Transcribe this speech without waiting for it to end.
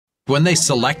When they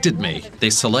selected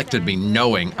me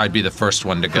knowing I'd be the first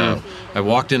one to go. I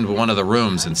walked into one of the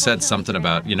rooms and said something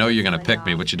about, you're going to pick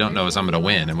me. What you don't know is I'm going to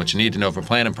win. And what you need to know for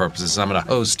planning purposes is I'm going to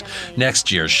host next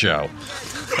year's show.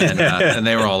 And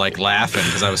they were all like laughing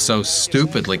because I was so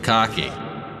stupidly cocky.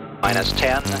 Minus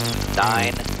 10,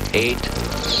 9, 8,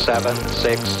 7,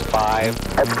 6, 5.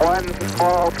 It's one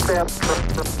small step.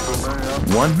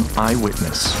 One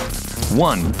eyewitness.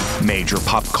 One major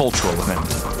pop cultural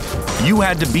event. You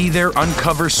had to be there,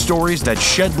 uncover stories that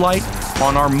shed light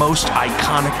on our most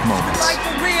iconic moments.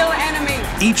 Like the real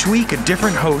enemy. Each week, a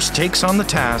different host takes on the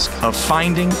task of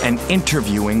finding and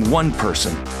interviewing one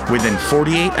person within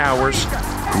 48 hours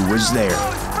who was there,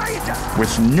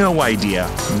 with no idea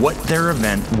what their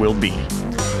event will be.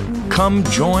 Come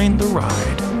join the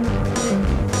ride.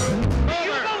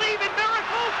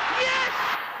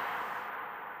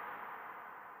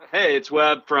 Hey, it's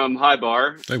Webb from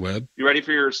Barr. Hey, Webb. You ready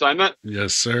for your assignment?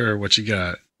 Yes, sir. What you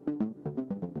got?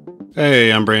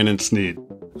 Hey, I'm Brandon Sneed.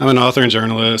 I'm an author and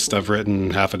journalist. I've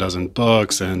written half a dozen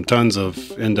books and tons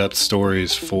of in-depth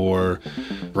stories for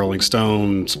Rolling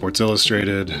Stone, Sports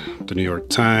Illustrated, the New York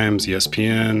Times,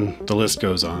 ESPN, the list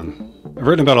goes on. I've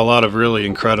written about a lot of really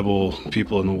incredible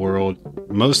people in the world.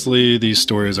 Mostly these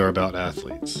stories are about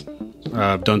athletes.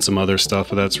 I've done some other stuff,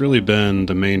 but that's really been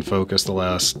the main focus the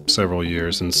last several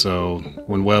years. And so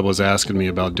when Webb was asking me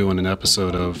about doing an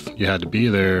episode of You Had to Be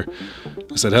There,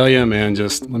 I said, hell yeah, man,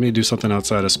 just let me do something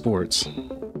outside of sports.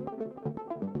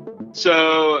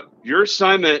 So your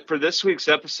assignment for this week's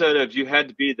episode of You Had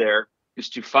to Be There is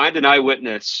to find an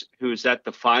eyewitness who is at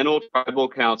the final tribal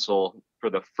council for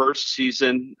the first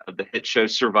season of the hit show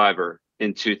Survivor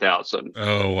in 2000.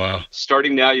 Oh, wow.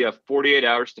 Starting now, you have 48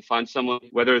 hours to find someone,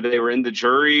 whether they were in the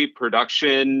jury,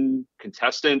 production,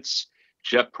 contestants,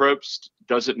 Jeff Probst,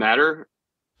 doesn't matter.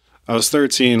 I was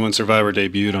 13 when Survivor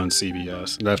debuted on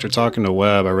CBS. And after talking to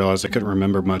Webb, I realized I couldn't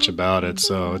remember much about it,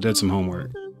 so I did some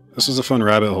homework. This was a fun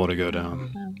rabbit hole to go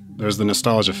down. There's the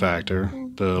nostalgia factor,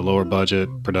 the lower budget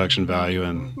production value,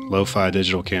 and lo-fi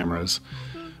digital cameras.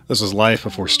 This was life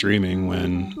before streaming,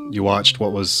 when you watched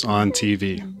what was on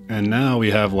TV. And now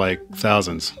we have like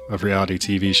thousands of reality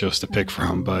TV shows to pick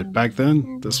from, but back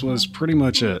then, this was pretty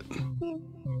much it.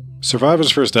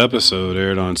 Survivor's first episode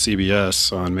aired on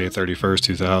CBS on May 31st,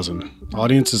 2000.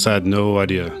 Audiences had no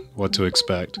idea what to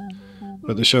expect,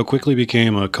 but the show quickly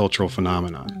became a cultural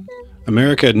phenomenon.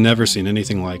 America had never seen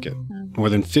anything like it. More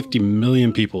than 50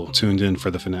 million people tuned in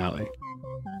for the finale.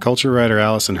 Culture writer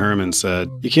Allison Herman said,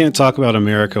 "You can't talk about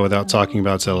America without talking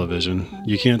about television.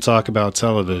 You can't talk about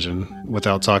television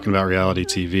without talking about reality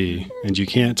TV. And you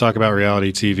can't talk about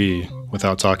reality TV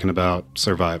without talking about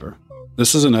Survivor."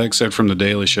 This is an excerpt from The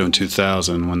Daily Show in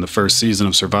 2000, when the first season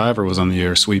of Survivor was on the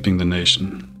air, sweeping the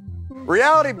nation.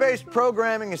 Reality-based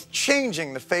programming is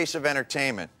changing the face of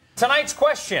entertainment. Tonight's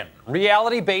question,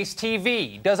 reality-based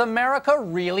TV. Does America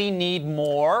really need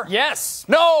more? Yes.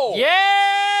 No.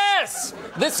 Yes!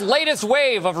 This latest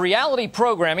wave of reality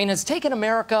programming has taken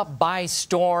America by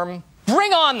storm.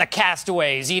 Bring on the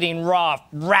castaways eating raw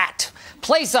rat.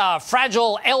 Place a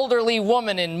fragile elderly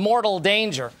woman in mortal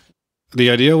danger. The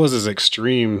idea was as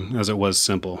extreme as it was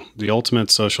simple, the ultimate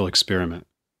social experiment.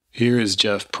 Here is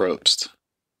Jeff Probst.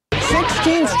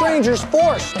 16 strangers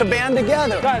forced to band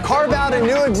together, carve out a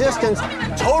new existence,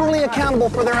 totally accountable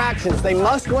for their actions. They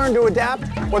must learn to adapt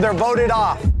or they're voted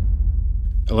off.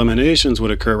 Eliminations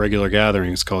would occur at regular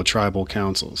gatherings called tribal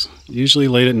councils, usually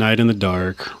late at night in the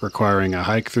dark, requiring a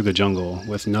hike through the jungle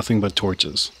with nothing but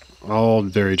torches. All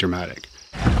very dramatic.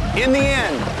 In the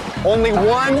end, only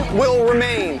one will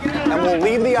remain and will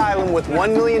leave the island with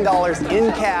 $1 million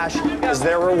in cash as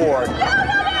their reward.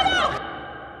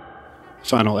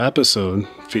 Final episode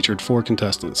featured 4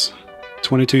 contestants.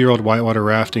 22-year-old whitewater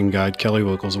rafting guide Kelly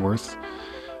Wigglesworth,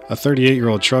 a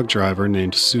 38-year-old truck driver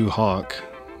named Sue Hawk,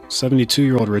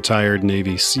 72-year-old retired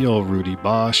Navy SEAL Rudy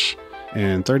Bosch,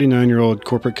 and 39-year-old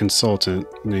corporate consultant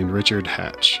named Richard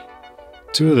Hatch.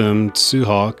 2 of them, Sue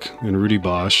Hawk and Rudy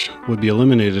Bosch, would be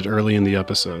eliminated early in the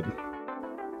episode.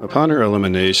 Upon her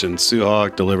elimination, Sue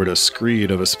Hawk delivered a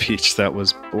screed of a speech that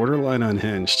was borderline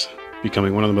unhinged,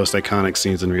 becoming one of the most iconic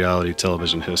scenes in reality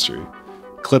television history.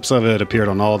 Clips of it appeared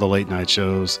on all the late-night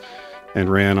shows and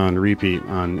ran on repeat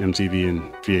on MTV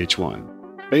and VH1.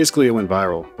 Basically, it went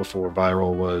viral before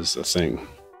viral was a thing.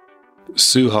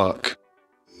 Sue Hawk.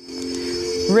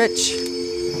 Rich,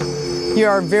 you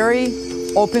are a very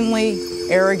openly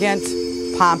arrogant,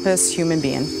 pompous human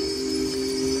being.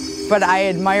 But I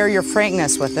admire your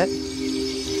frankness with it.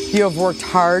 You have worked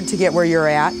hard to get where you're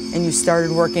at, and you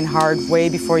started working hard way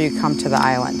before you come to the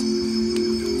island.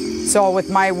 So with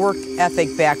my work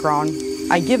ethic background,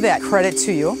 I give that credit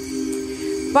to you.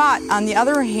 But on the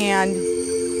other hand,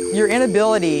 your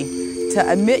inability to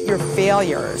admit your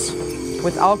failures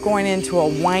without going into a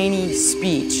whiny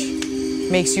speech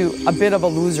makes you a bit of a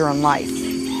loser in life.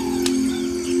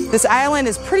 This island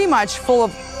is pretty much full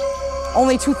of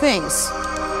only two things: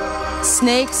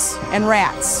 snakes and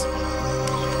rats.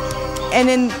 And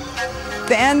in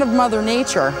the end of Mother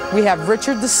Nature, we have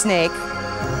Richard the snake,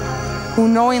 who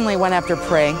knowingly went after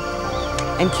prey,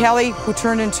 and Kelly, who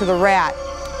turned into the rat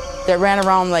that ran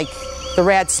around like the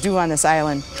rats do on this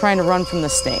island, trying to run from the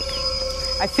snake.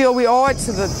 I feel we owe it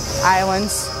to the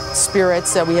island's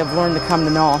spirits that we have learned to come to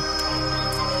know,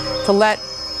 to let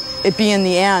it be in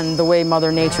the end the way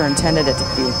Mother Nature intended it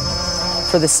to be,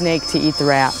 for the snake to eat the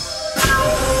rat.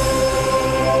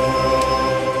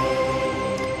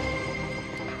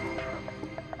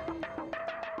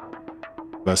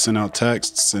 I sent out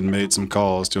texts and made some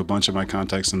calls to a bunch of my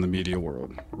contacts in the media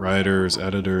world, writers,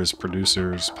 editors,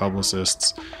 producers,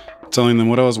 publicists, telling them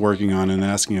what I was working on and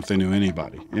asking if they knew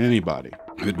anybody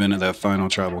who'd been at that final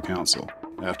tribal council.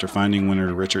 After finding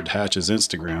winner Richard Hatch's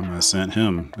Instagram, I sent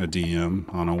him a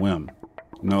DM on a whim.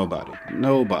 Nobody,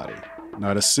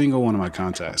 not a single one of my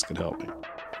contacts could help me.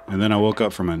 And then I woke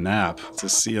up from a nap to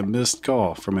see a missed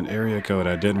call from an area code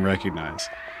I didn't recognize,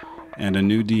 and a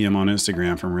new DM on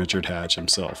Instagram from Richard Hatch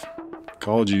himself.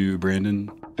 Called you,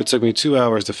 Brandon. It took me 2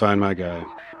 hours to find my guy.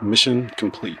 Mission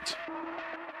complete.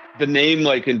 The name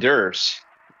endures,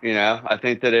 I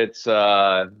think that it's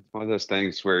one of those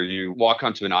things where you walk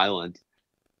onto an island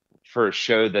for a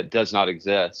show that does not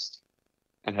exist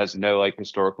and has no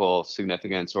historical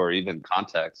significance or even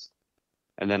context.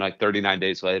 And then 39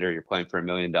 days later, you're playing for $1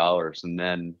 million. And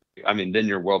then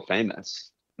you're world famous.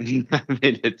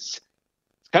 It's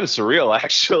kind of surreal,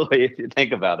 actually, if you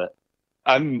think about it.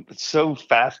 I'm so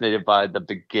fascinated by the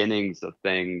beginnings of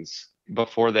things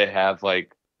before they have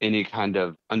any kind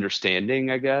of understanding,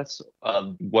 I guess,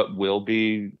 of what will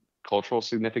be cultural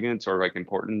significance or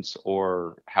importance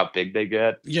or how big they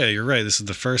get. Yeah, you're right. This is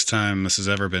the first time this has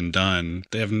ever been done.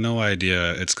 They have no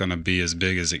idea it's going to be as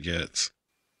big as it gets.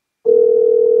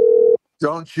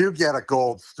 Don't you get a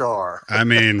gold star?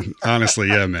 Honestly,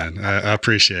 yeah, man. I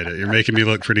appreciate it. You're making me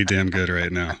look pretty damn good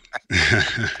right now.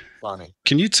 Funny.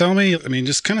 Can you tell me,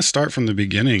 just kind of start from the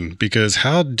beginning, because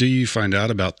how do you find out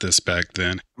about this back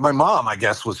then? My mom, I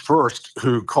guess, was first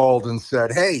who called and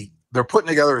said, hey, they're putting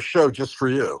together a show just for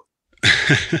you.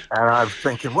 And I'm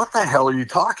thinking, what the hell are you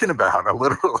talking about? I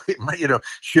literally,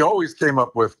 she always came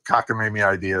up with cockamamie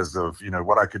ideas of,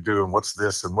 what I could do and what's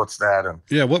this and what's that. And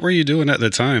yeah, what were you doing at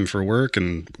the time for work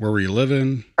and where were you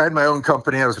living? I had my own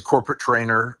company. I was a corporate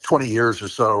trainer, 20 years or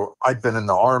so. I'd been in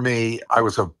the Army. I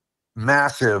was a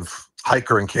massive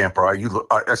hiker and camper.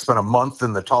 I spent a month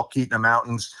in the Talkeetna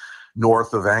Mountains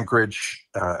north of Anchorage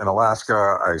in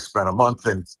Alaska. I spent a month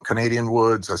in Canadian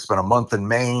woods. I spent a month in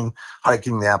Maine,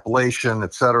 hiking the Appalachian,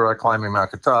 etc., climbing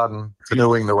Mount Katahdin,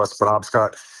 canoeing the West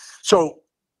Penobscot. So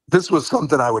this was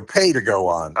something I would pay to go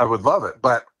on. I would love it.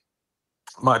 But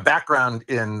my background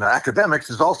in academics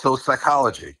is also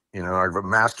psychology. I have a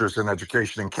master's in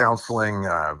education and counseling,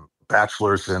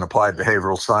 bachelor's in applied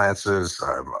behavioral sciences.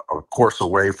 I'm a course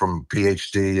away from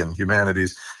PhD in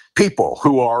humanities. People,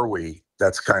 who are we?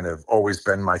 That's kind of always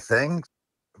been my thing.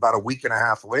 About a week and a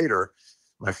half later,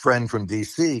 my friend from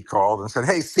DC called and said,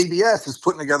 hey, CBS is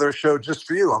putting together a show just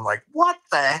for you. I'm like, what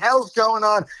the hell's going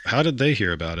on? How did they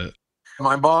hear about it?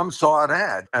 My mom saw an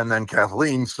ad, and then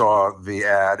Kathleen saw the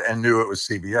ad and knew it was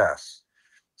CBS.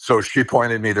 So she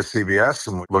pointed me to CBS,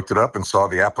 and we looked it up and saw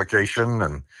the application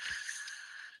and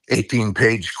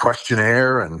 18-page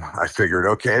questionnaire. And I figured,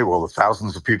 okay, well, the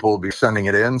thousands of people will be sending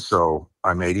it in. So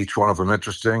I made each one of them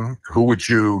interesting. Who would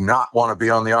you not want to be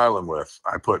on the island with?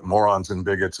 I put morons and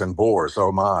bigots and bores,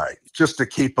 oh my, just to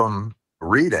keep them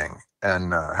reading.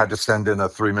 And had to send in a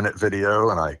 3-minute video.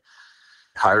 And I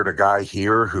hired a guy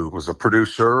here who was a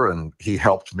producer, and he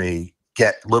helped me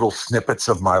get little snippets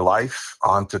of my life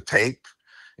onto tape.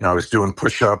 I was doing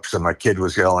push-ups and my kid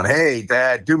was yelling, hey,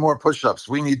 Dad, do more push-ups.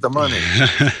 We need the money.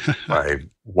 I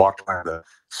walked by the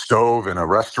stove in a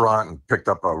restaurant and picked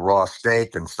up a raw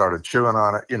steak and started chewing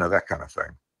on it, that kind of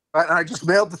thing. And I just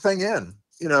mailed the thing in,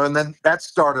 and then that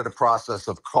started a process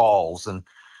of calls. And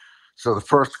so the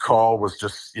first call was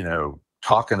just,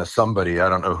 talking to somebody. I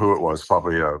don't know who it was,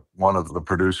 probably one of the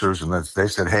producers. And then they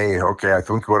said, hey, okay, I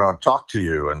think we want to talk to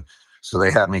you. And so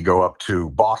they had me go up to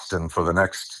Boston for the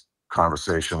next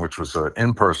conversation, which was an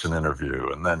in-person interview.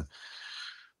 And then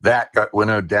that got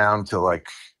winnowed down to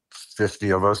 50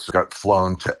 of us, got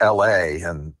flown to LA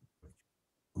and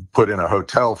put in a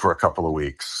hotel for a couple of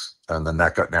weeks. and then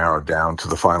that got narrowed down to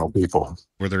the final people.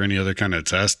 Were there any other kind of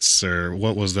tests, or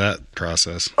what was that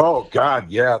process? Oh,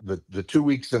 God, yeah. The 2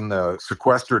 weeks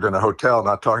sequestered in a hotel,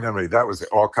 not talking to anybody, that was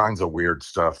all kinds of weird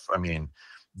stuff. I mean,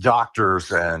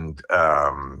 doctors and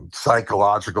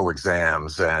psychological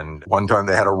exams. And one time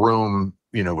they had a room,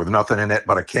 with nothing in it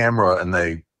but a camera, and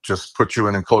they just put you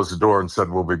in and closed the door and said,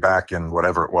 we'll be back in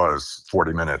whatever it was,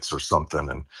 40 minutes or something.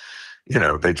 And,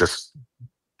 they just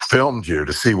filmed you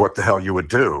to see what the hell you would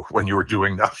do when you were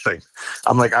doing nothing.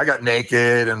 I'm like, I got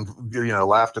naked and,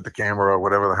 laughed at the camera or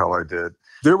whatever the hell I did.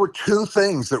 There were two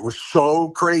things that were so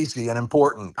crazy and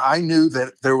important. I knew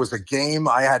that there was a game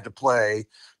I had to play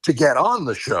to get on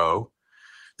the show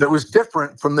that was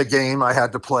different from the game I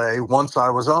had to play once I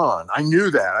was on. I knew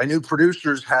that. I knew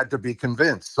producers had to be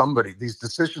convinced, these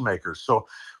decision makers. So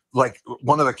like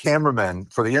one of the cameramen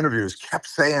for the interviews kept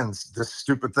saying this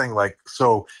stupid thing, like,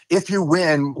 so if you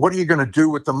win, what are you going to do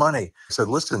with the money? I said,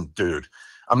 listen, dude,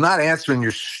 I'm not answering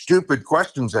your stupid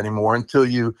questions anymore until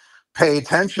you pay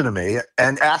attention to me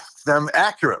and ask them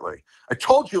accurately. I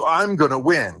told you I'm going to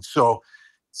win. So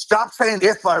stop saying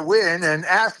if I win and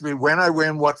ask me when I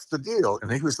win, what's the deal?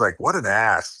 And he was like, what an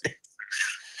ass.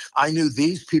 I knew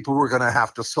these people were going to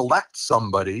have to select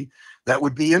somebody that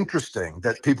would be interesting,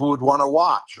 that people would want to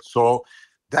watch. So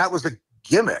that was a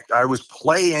gimmick. I was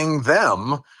playing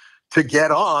them to get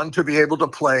on to be able to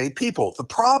play people. The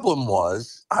problem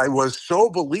was I was so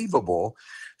believable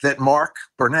that Mark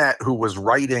Burnett, who was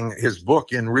writing his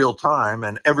book in real time,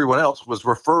 and everyone else was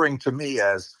referring to me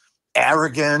as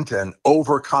arrogant and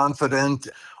overconfident,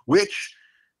 which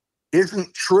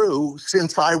isn't true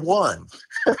since I won.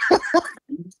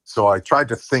 So I tried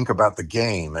to think about the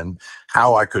game and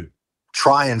how I could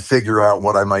try and figure out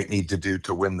what I might need to do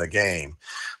to win the game.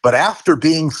 But after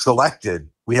being selected,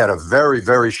 we had a very,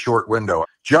 very short window.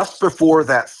 Just before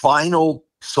that final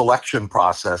selection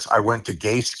process, I went to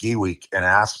Gay Ski Week in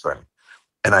Aspen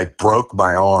and I broke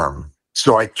my arm.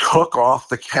 So I took off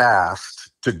the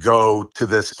cast to go to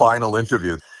this final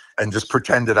interview and just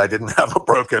pretended I didn't have a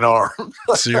broken arm.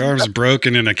 So your arm's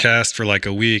broken in a cast for like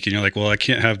a week, and you're like, well, I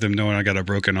can't have them knowing I got a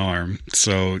broken arm.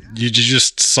 So you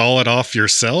just saw it off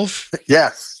yourself?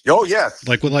 Yes. Oh, yes.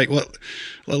 Like what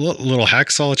little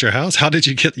hacksaw at your house? How did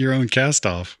you get your own cast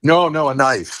off? No, a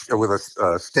knife with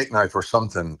a steak knife or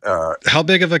something. How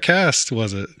big of a cast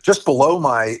was it? Just below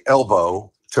my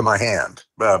elbow to my hand.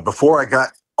 Before I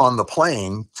got on the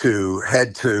plane to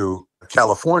head to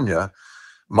California,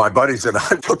 my buddies and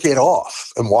I took it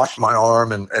off and washed my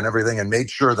arm and everything and made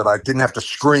sure that I didn't have to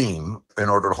scream in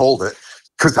order to hold it,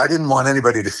 because I didn't want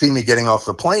anybody to see me getting off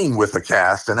the plane with a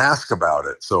cast and ask about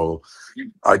it. So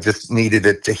I just needed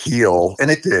it to heal, and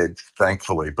it did,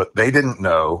 thankfully. But they didn't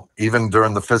know, even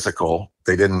during the physical,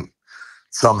 they didn't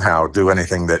somehow do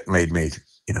anything that made me,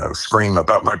 scream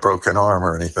about my broken arm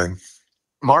or anything.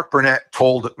 Mark Burnett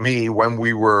told me when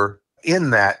we were in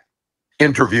that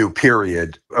interview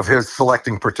period of his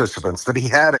selecting participants that he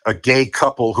had a gay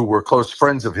couple who were close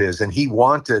friends of his, and he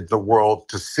wanted the world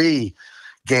to see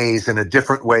gays in a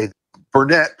different way.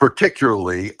 Burnett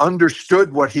particularly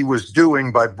understood what he was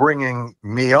doing by bringing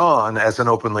me on as an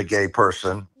openly gay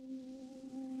person.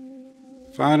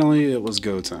 Finally, it was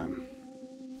go time.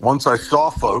 Once I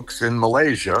saw folks in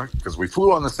Malaysia, because we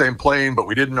flew on the same plane, but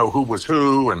we didn't know who was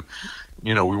who, and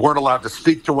we weren't allowed to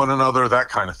speak to one another, that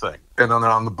kind of thing. And then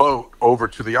on the boat over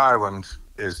to the island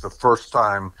is the first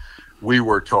time we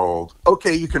were told,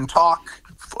 okay, you can talk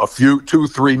a few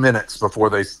 2-3 minutes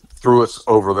before they threw us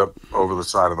over the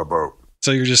side of the boat. So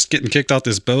you're just getting kicked off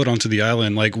this boat onto the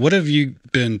island. Like, what have you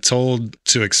been told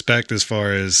to expect as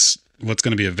far as what's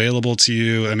going to be available to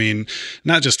you? I mean,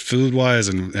 not just food wise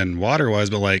and water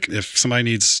wise, but like if somebody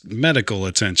needs medical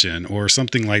attention or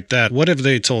something like that, what have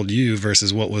they told you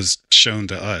versus what was shown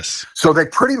to us? So they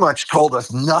pretty much told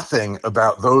us nothing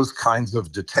about those kinds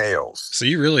of details. So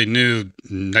you really knew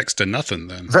next to nothing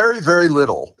then? Very, very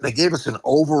little. They gave us an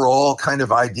overall kind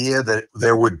of idea that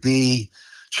there would be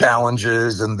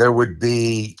challenges and there would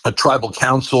be a tribal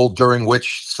council during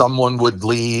which someone would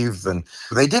leave. And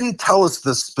they didn't tell us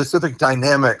the specific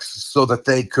dynamics so that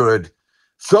they could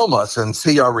film us and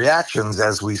see our reactions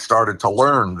as we started to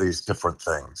learn these different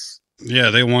things. Yeah,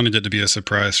 they wanted it to be a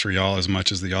surprise for y'all as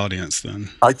much as the audience then.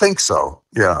 I think so,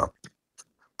 yeah.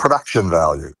 Production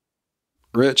value.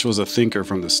 Rich was a thinker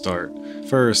from the start.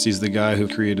 First, he's the guy who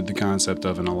created the concept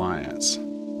of an alliance.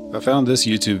 I found this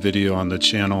YouTube video on the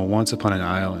channel Once Upon an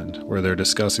Island, where they're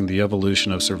discussing the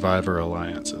evolution of survivor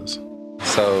alliances.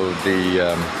 So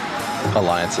the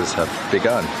alliances have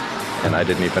begun, and I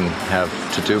didn't even have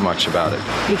to do much about it.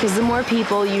 Because the more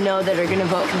people you know that are going to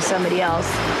vote for somebody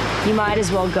else, you might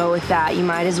as well go with that. You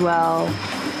might as well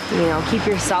keep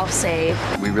yourself safe.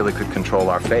 We really could control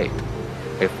our fate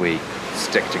if we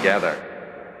stick together.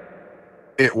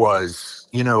 It was,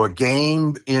 a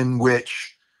game in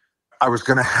which I was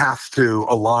going to have to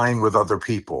align with other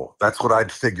people. That's what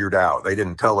I'd figured out. They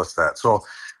didn't tell us that. So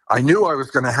I knew I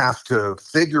was going to have to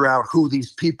figure out who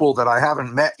these people that I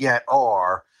haven't met yet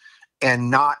are and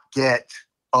not get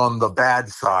on the bad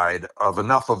side of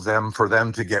enough of them for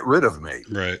them to get rid of me.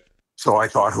 Right. So I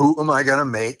thought, who am I going to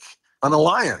make an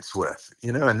alliance with?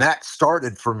 And that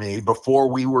started for me before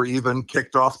we were even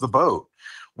kicked off the boat.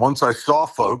 Once I saw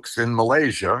folks in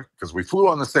Malaysia, because we flew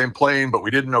on the same plane, but we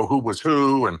didn't know who was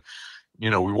who. And, we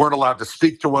weren't allowed to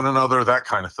speak to one another, that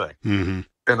kind of thing. Mm-hmm.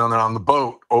 And then on the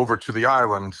boat over to the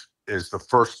island is the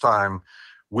first time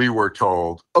we were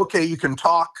told, okay, you can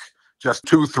talk, just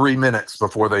 2-3 minutes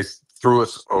before they threw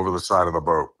us over the side of the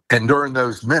boat. And during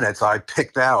those minutes, I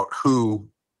picked out who,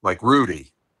 like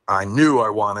Rudy, I knew I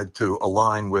wanted to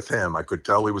align with him. I could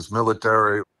tell he was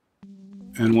military.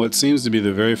 And what seems to be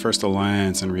the very first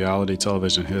alliance in reality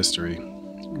television history,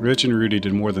 Rich and Rudy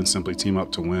did more than simply team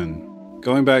up to win.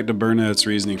 Going back to Burnett's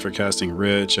reasoning for casting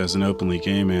Rich as an openly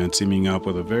gay man teaming up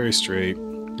with a very straight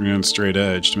and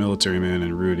straight-edged military man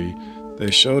in Rudy, they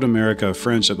showed America a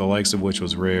friendship the likes of which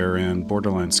was rare and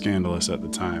borderline scandalous at the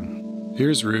time.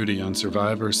 Here's Rudy on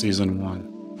Survivor Season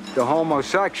 1. The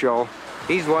homosexual,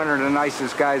 he's one of the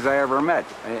nicest guys I ever met,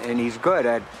 and he's good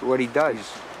at what he does.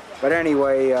 But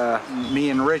anyway,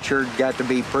 me and Richard got to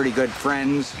be pretty good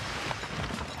friends.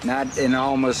 Not in a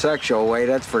homosexual way,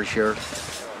 that's for sure.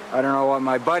 I don't know what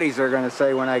my buddies are going to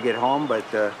say when I get home, but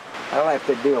I'll have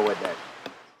to deal with that.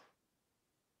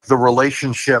 The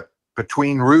relationship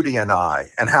between Rudy and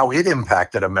I and how it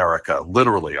impacted America,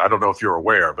 literally. I don't know if you're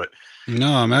aware, but...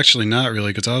 No, I'm actually not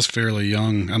really, because I was fairly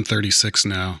young. I'm 36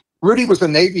 now. Rudy was a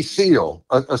Navy SEAL,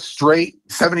 a straight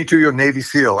 72-year Navy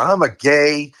SEAL. And I'm a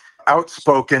gay,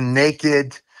 outspoken,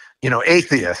 naked,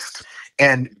 atheist.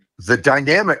 And the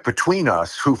dynamic between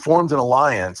us, who formed an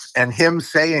alliance, and him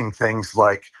saying things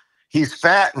like, he's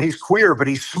fat and he's queer, but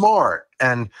he's smart.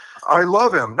 And I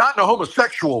love him, not in a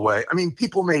homosexual way. I mean,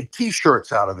 people made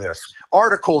T-shirts out of this,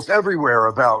 articles everywhere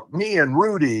about me and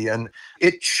Rudy. And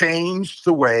it changed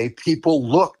the way people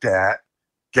looked at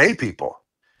gay people.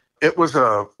 It was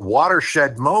a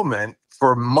watershed moment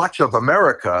for much of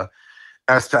America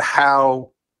as to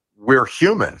how we're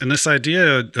human. And this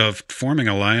idea of forming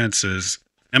alliances,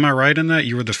 am I right in that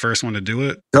you were the first one to do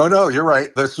it? No, you're right.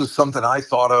 This was something I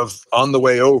thought of on the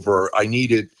way over. I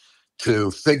needed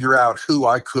to figure out who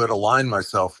I could align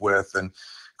myself with and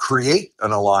create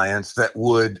an alliance that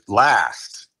would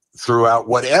last throughout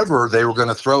whatever they were going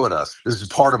to throw at us. This is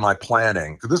part of my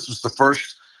planning. This was the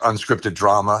first unscripted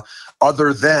drama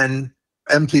other than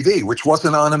MTV, which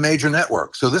wasn't on a major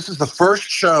network. So this is the first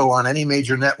show on any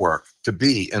major network to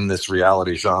be in this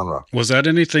reality genre. Was that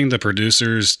anything the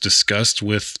producers discussed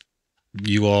with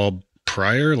you all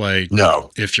prior? Like,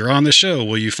 no. If you're on the show,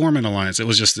 will you form an alliance? It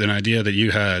was just an idea that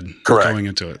you had going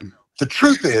into it. The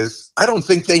truth is, I don't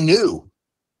think they knew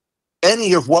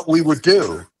any of what we would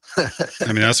do. I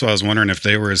mean, that's why I was wondering if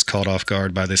they were as caught off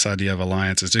guard by this idea of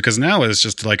alliances, because now it's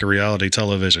just like a reality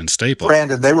television staple.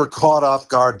 Brandon, they were caught off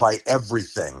guard by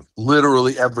everything,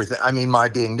 literally everything. I mean, my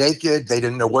being naked, they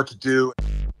didn't know what to do.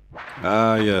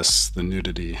 Ah, yes, the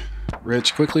nudity.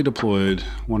 Rich quickly deployed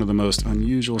one of the most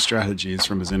unusual strategies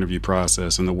from his interview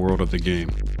process in the world of the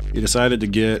game. He decided to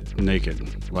get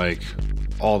naked, like,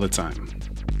 all the time.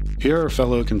 Here are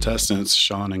fellow contestants,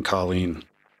 Sean and Colleen.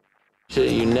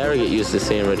 You never get used to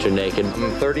seeing Richard naked.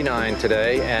 I'm 39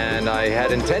 today, and I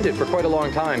had intended for quite a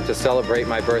long time to celebrate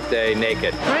my birthday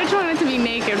naked. Rich wanted to be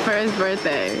naked for his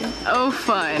birthday. Oh,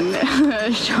 fun.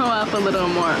 Show off a little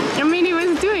more. I mean, he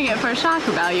was doing it for shock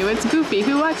value. It's goofy.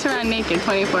 Who walks around naked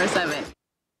 24/7?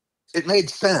 It made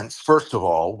sense, first of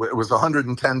all. It was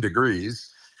 110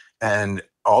 degrees, and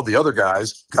all the other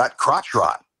guys got crotch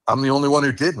rot. I'm the only one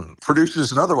who didn't.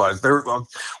 Producers and otherwise, they're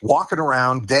walking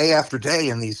around day after day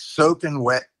in these soaking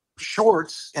wet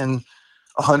shorts in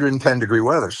 110 degree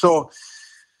weather. So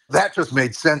that just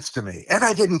made sense to me. And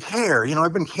I didn't care.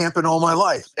 I've been camping all my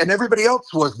life. And everybody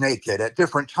else was naked at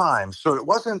different times. So it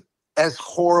wasn't as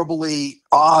horribly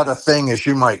odd a thing as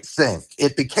you might think.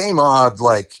 It became odd,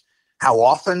 like how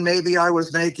often maybe I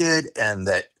was naked, and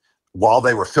that while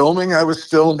they were filming, I was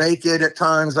still naked at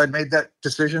times. I made that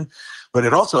decision. But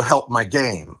it also helped my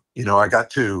game. I got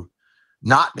to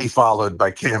not be followed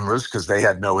by cameras because they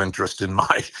had no interest in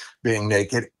my being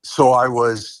naked. So I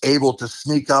was able to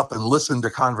sneak up and listen to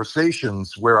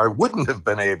conversations where I wouldn't have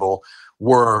been able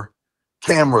were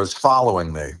cameras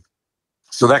following me.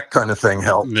 So that kind of thing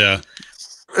helped. Yeah.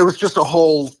 It was just a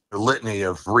whole litany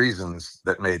of reasons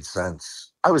that made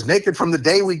sense. I was naked from the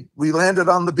day we landed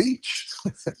on the beach.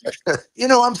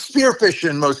 I'm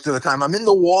spearfishing most of the time. I'm in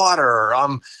the water.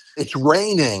 It's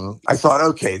raining. I thought,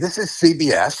 okay, this is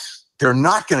CBS. They're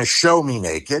not going to show me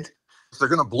naked. They're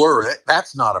going to blur it.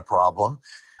 That's not a problem.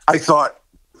 I thought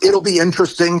it'll be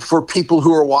interesting for people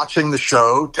who are watching the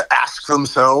show to ask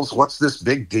themselves, what's this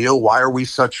big deal? Why are we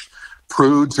such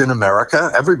prudes in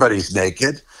America? Everybody's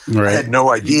naked. Right. I had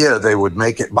no idea they would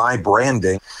make it my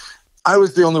branding. I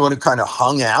was the only one who kind of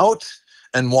hung out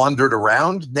and wandered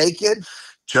around naked,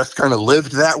 just kind of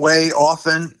lived that way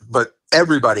often. But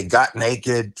everybody got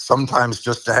naked, sometimes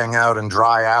just to hang out and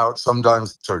dry out,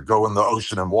 sometimes to go in the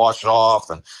ocean and wash off.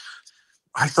 And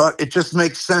I thought it just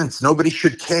makes sense. Nobody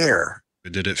should care.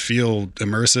 Did it feel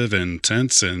immersive and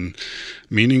tense and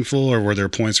meaningful, or were there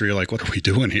points where you're like, what are we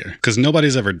doing here? Because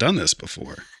nobody's ever done this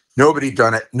before. Nobody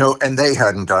done it. No, and they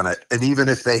hadn't done it. And even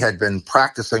if they had been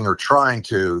practicing or trying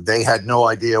to, they had no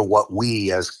idea what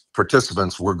we as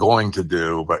participants were going to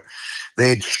do. But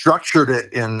they'd structured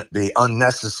it in the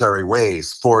unnecessary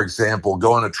ways. For example,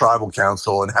 going to tribal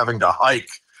council and having to hike,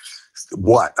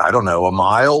 a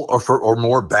mile or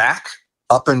more back,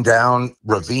 up and down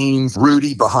ravines.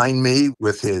 Rudy behind me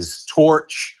with his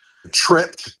torch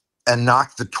tripped and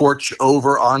knocked the torch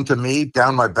over onto me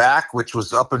down my back, which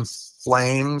was up in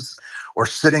flames, or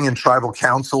sitting in tribal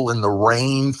council in the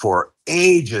rain for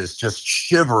ages, just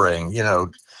shivering.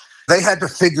 They had to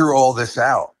figure all this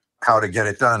out, how to get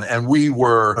it done. And we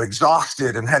were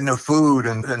exhausted and had no food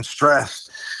and stressed.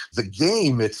 The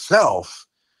game itself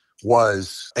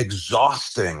was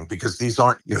exhausting because these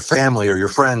aren't your family or your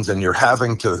friends, and you're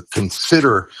having to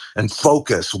consider and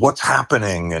focus what's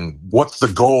happening and what's the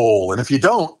goal. And if you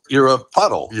don't, you're a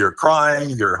puddle. You're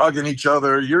crying, you're hugging each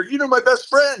other. You're my best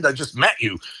friend. I just met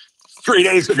you 3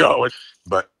 days ago.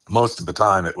 But most of the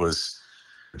time it was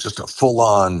just a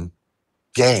full-on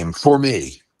game for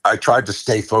me. I tried to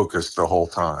stay focused the whole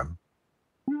time.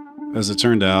 As it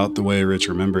turned out, the way Rich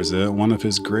remembers it, one of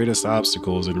his greatest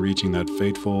obstacles in reaching that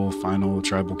fateful final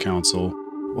tribal council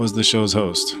was the show's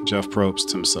host, Jeff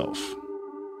Probst himself.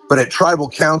 But at tribal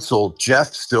council,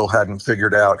 Jeff still hadn't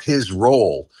figured out his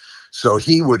role. So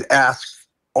he would ask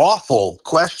awful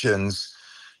questions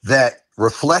that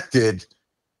reflected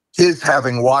his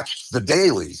having watched the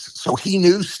dailies. So he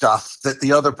knew stuff that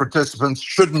the other participants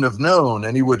shouldn't have known,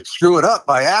 and he would screw it up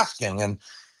by asking. And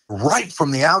right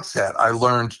from the outset, I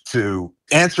learned to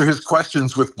answer his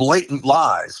questions with blatant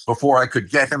lies before I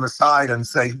could get him aside and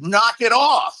say, knock it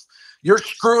off. You're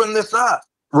screwing this up.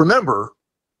 Remember,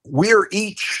 we're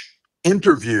each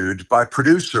interviewed by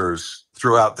producers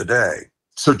throughout the day.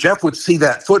 So Jeff would see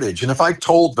that footage. And if I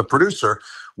told the producer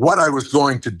what I was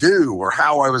going to do or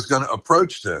how I was going to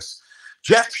approach this,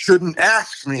 Jeff shouldn't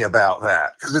ask me about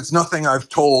that because it's nothing I've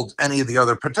told any of the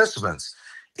other participants.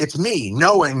 It's me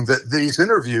knowing that these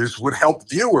interviews would help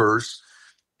viewers,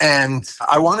 and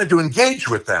I wanted to engage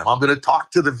with them. I'm going to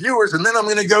talk to the viewers, and then I'm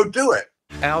going to go do it.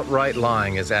 Outright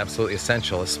lying is absolutely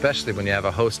essential, especially when you have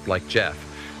a host like Jeff,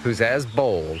 who's as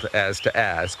bold as to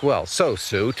ask, well, so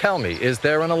Sue, tell me, is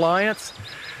there an alliance?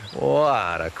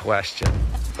 What a question.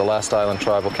 The last Island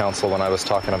Tribal Council, when I was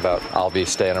talking about I'll be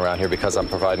staying around here because I'm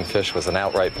providing fish, was an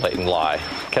outright blatant lie.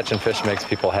 Catching fish makes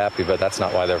people happy, but that's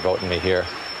not why they're voting me here.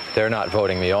 They're not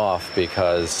voting me off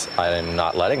because I'm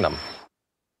not letting them.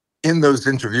 In those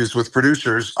interviews with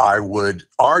producers, I would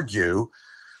argue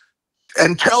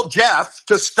and tell Jeff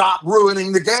to stop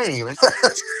ruining the game.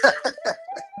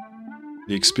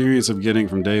 The experience of getting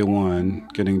from day one,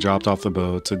 getting dropped off the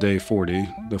boat, to day 40,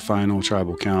 the final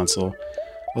tribal council,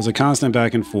 was a constant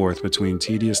back and forth between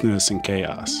tediousness and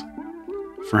chaos.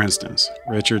 For instance,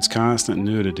 Richard's constant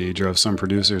nudity drove some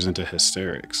producers into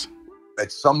hysterics.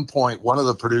 At some point, one of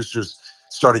the producers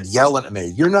started yelling at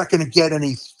me, "You're not going to get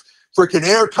any freaking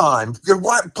airtime.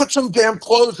 Put some damn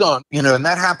clothes on." And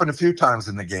that happened a few times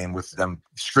in the game with them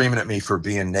screaming at me for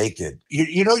being naked.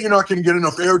 You're not going to get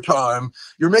enough airtime.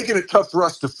 You're making it tough for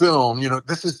us to film.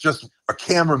 This is just a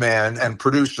cameraman and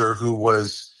producer who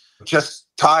was just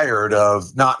tired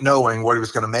of not knowing what he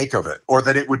was going to make of it, or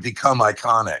that it would become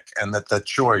iconic, and that the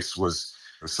choice was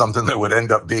something that would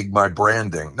end up being my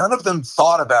branding. None of them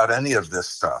thought about any of this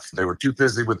stuff. They were too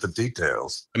busy with the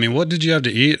details. I mean, what did you have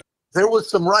to eat? There was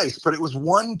some rice, but it was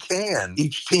one can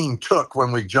each team took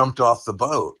when we jumped off the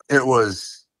boat. It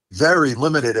was very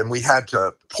limited, and we had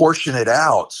to portion it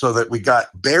out so that we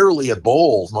got barely a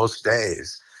bowl most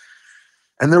days.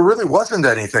 And there really wasn't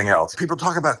anything else. People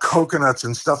talk about coconuts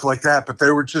and stuff like that, but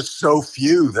there were just so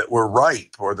few that were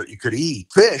ripe or that you could eat.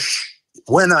 Fish,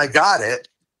 when I got it,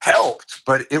 helped,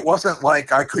 but it wasn't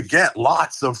like I could get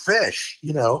lots of fish.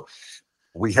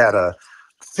 We had a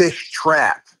fish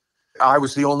trap. I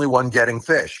was the only one getting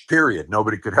fish, period.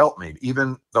 Nobody could help me,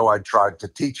 even though I tried to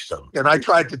teach them. And I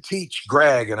tried to teach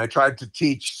Greg, and I tried to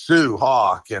teach Sue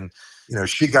Hawk. And,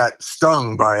 she got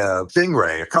stung by a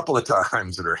stingray a couple of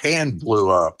times, and her hand blew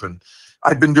up. And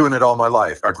I'd been doing it all my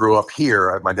life. I grew up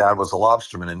here. My dad was a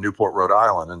lobsterman in Newport, Rhode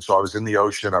Island. And so I was in the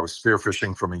ocean. I was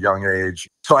spearfishing from a young age.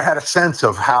 So I had a sense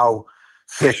of how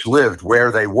fish lived,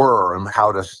 where they were, and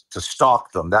how to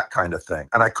stalk them, that kind of thing.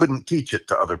 And I couldn't teach it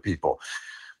to other people.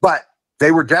 But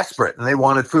they were desperate and they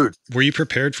wanted food. Were you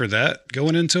prepared for that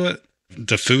going into it?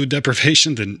 The food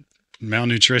deprivation, the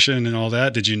malnutrition and all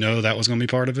that? Did you know that was going to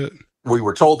be part of it? We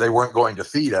were told they weren't going to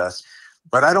feed us,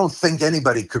 but I don't think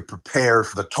anybody could prepare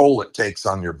for the toll it takes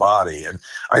on your body. And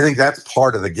I think that's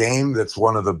part of the game. That's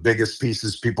one of the biggest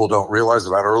pieces people don't realize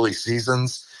about early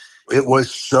seasons. It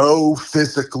was so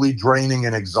physically draining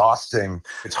and exhausting.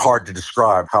 It's hard to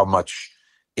describe how much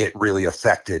it really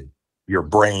affected your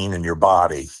brain and your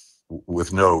body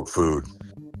with no food.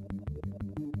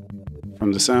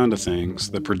 From the sound of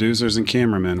things, the producers and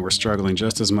cameramen were struggling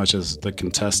just as much as the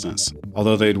contestants.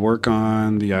 Although they'd work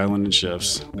on the island in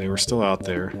shifts, they were still out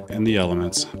there in the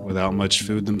elements without much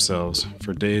food themselves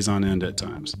for days on end at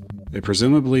times. They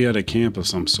presumably had a camp of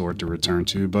some sort to return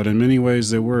to, but in many ways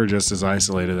they were just as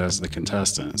isolated as the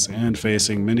contestants and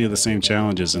facing many of the same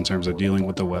challenges in terms of dealing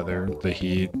with the weather, the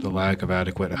heat, the lack of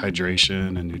adequate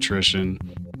hydration and nutrition.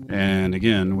 And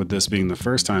again, with this being the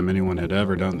first time anyone had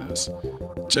ever done this,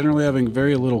 generally having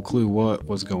very little clue what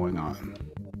was going on.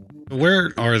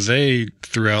 Where are they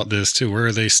throughout this too? Where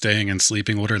are they staying and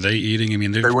sleeping? What are they eating? I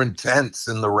mean, they were in tents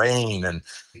in the rain and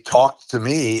talked to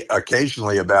me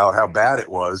occasionally about how bad it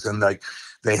was. And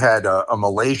they had a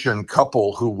Malaysian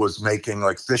couple who was making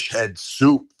like fish head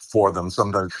soup for them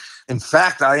sometimes. In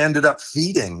fact, I ended up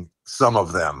feeding some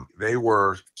of them. They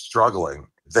were struggling.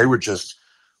 They were just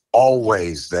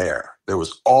always there. There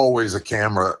was always a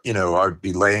camera. I'd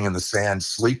be laying in the sand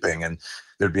sleeping and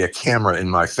there'd be a camera in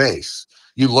my face.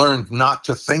 You learned not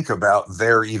to think about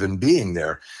their even being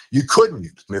there. You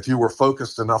couldn't. If you were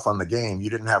focused enough on the game, you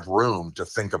didn't have room to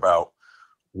think about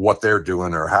what they're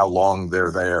doing or how long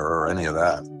they're there or any of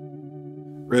that.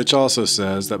 Rich also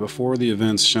says that before the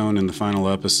events shown in the final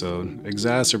episode,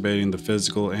 exacerbating the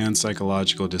physical and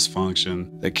psychological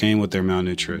dysfunction that came with their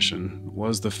malnutrition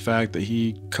was the fact that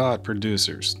he caught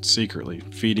producers secretly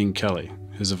feeding Kelly,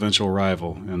 his eventual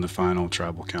rival in the final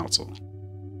tribal council.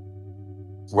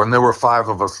 When there were 5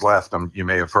 of us left, you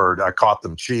may have heard, I caught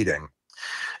them cheating.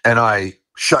 And I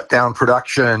shut down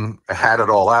production, had it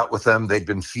all out with them. They'd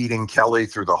been feeding Kelly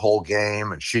through the whole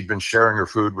game, and she'd been sharing her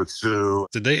food with Sue.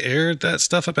 Did they air that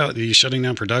stuff about the shutting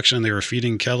down production? They were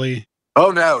feeding Kelly?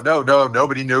 Oh, no.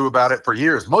 Nobody knew about it for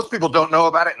years. Most people don't know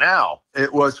about it now.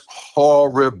 It was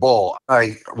horrible.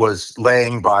 I was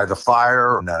laying by the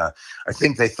fire, and I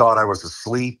think they thought I was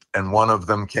asleep, and one of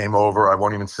them came over, I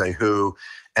won't even say who,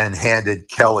 and handed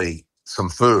Kelly some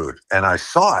food. And I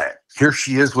saw it. Here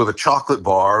she is with a chocolate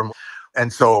bar.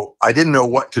 And so I didn't know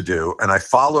what to do. And I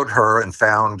followed her and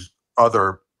found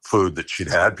other food that she'd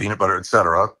had, peanut butter,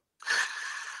 etc.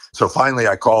 So finally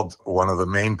I called one of the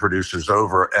main producers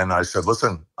over and I said,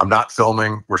 listen, I'm not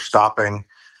filming. We're stopping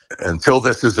until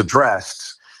this is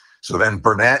addressed. So then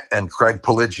Burnett and Craig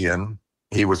Pelagian,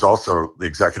 he was also the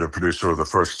executive producer of the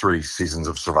first 3 seasons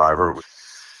of Survivor.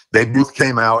 They both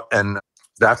came out, and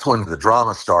that's when the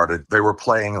drama started. They were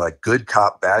playing like good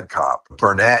cop, bad cop.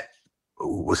 Burnett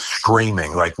was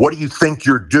screaming, like, what do you think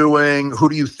you're doing? Who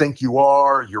do you think you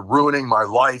are? You're ruining my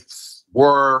life's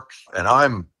work. And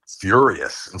I'm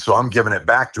furious. And so I'm giving it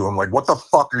back to him, like, what the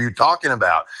fuck are you talking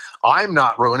about? I'm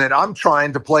not ruining it. I'm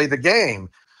trying to play the game.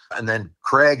 And then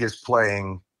Craig is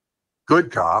playing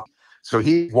good cop. So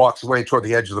he walks away toward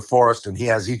the edge of the forest, and he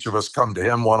has each of us come to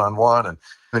him one-on-one,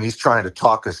 and he's trying to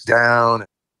talk us down.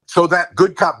 So that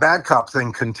good cop, bad cop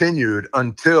thing continued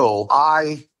until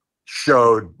I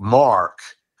showed Mark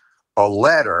a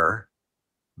letter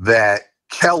that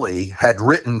Kelly had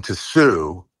written to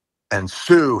Sue and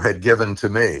Sue had given to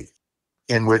me,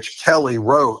 in which Kelly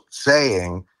wrote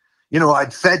saying,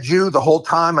 I'd fed you the whole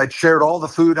time. I'd shared all the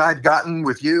food I'd gotten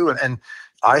with you. And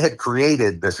I had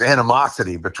created this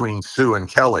animosity between Sue and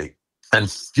Kelly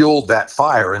and fueled that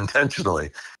fire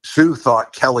intentionally. Sue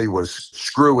thought Kelly was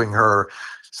screwing her.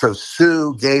 So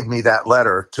Sue gave me that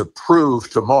letter to prove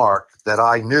to Mark that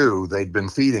I knew they'd been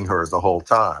feeding her the whole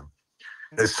time.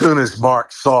 As soon as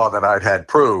Mark saw that I'd had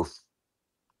proof,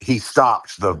 he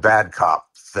stopped the bad cop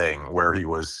thing where he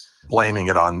was blaming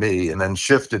it on me and then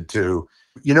shifted to,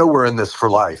 You know, we're in this for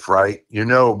life, right? You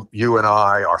know, you and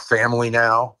I are family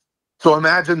now. So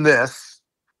imagine this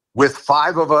with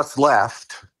 5 of us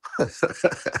left.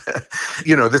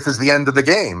 You know, this is the end of the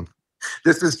game.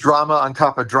 This is drama on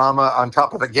top of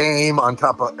the game, on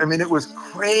top of, I mean, it was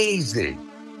crazy.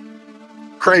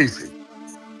 Crazy.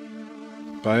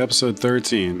 By episode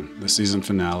 13, the season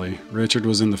finale, Richard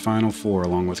was in the final 4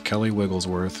 along with Kelly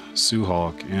Wigglesworth, Sue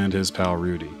Hawk, and his pal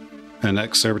Rudy. An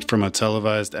excerpt from a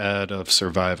televised ad of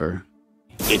Survivor.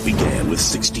 It began with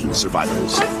 16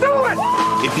 survivors. Let's do it!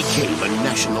 It became a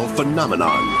national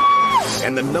phenomenon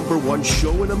and the #1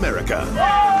 show in America.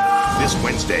 This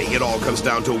Wednesday, it all comes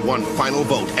down to one final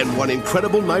vote and one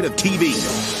incredible night of TV.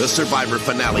 The Survivor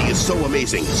finale is so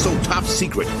amazing, so top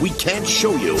secret, we can't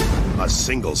show you a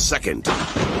single second.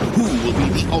 Who will be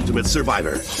the ultimate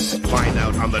survivor? Find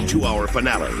out on the 2-hour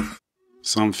finale.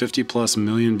 Some 50-plus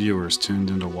million viewers tuned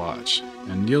in to watch,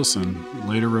 and Nielsen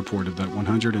later reported that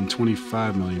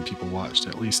 125 million people watched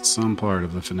at least some part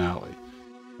of the finale.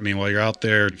 I mean, while you're out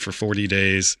there for 40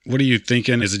 days, what are you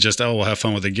thinking? Is it just, oh, we'll have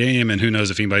fun with the game, and who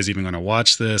knows if anybody's even going to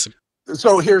watch this?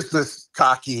 So here's this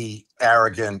cocky,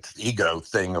 arrogant ego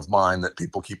thing of mine that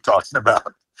people keep talking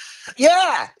about.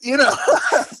 Yeah, you know,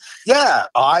 yeah,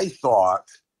 I thought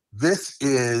this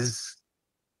is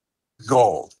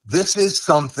gold. This is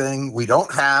something we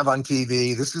don't have on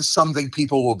TV. This is something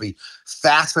people will be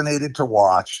fascinated to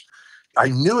watch. I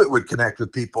knew it would connect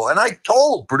with people. And I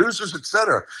told producers,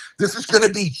 etc., this is going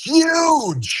to be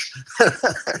huge.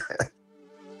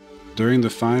 During the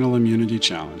final immunity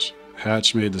challenge,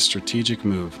 Hatch made the strategic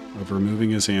move of removing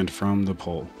his hand from the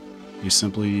pole. He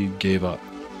simply gave up.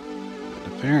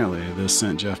 Apparently, this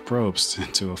sent Jeff Probst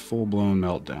into a full-blown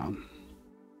meltdown.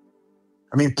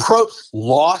 I mean, Probst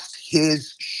lost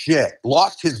his shit,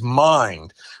 lost his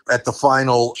mind at the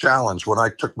final challenge when I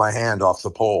took my hand off the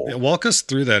pole. Yeah, walk us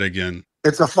through that again.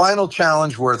 It's a final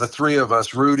challenge where the 3 of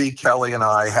us, Rudy, Kelly, and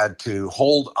I, had to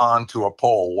hold on to a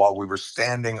pole while we were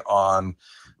standing on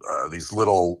these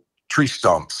little tree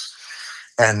stumps.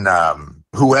 And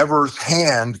whoever's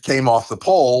hand came off the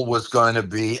pole was going to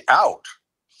be out.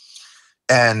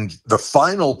 And the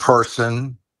final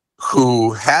person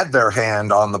who had their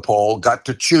hand on the pole got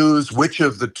to choose which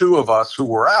of the 2 of us who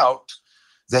were out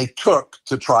they took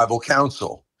to tribal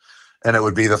council. And it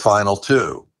would be the final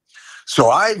 2. So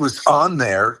I was on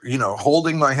there, you know,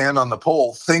 holding my hand on the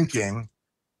pole thinking,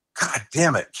 God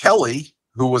damn it, Kelly,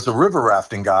 who was a river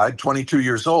rafting guide, 22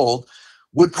 years old,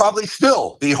 would probably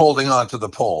still be holding on to the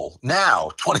pole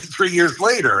now, 23 years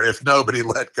later, if nobody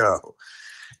let go.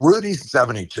 Rudy's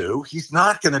 72. He's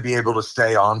not going to be able to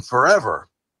stay on forever.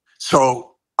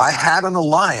 So I had an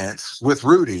alliance with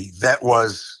Rudy that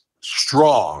was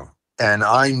strong. And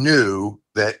I knew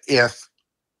that if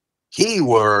he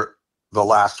were the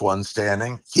last one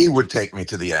standing, he would take me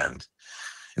to the end.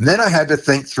 And then I had to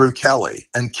think through Kelly.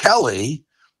 And Kelly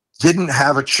didn't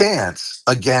have a chance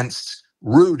against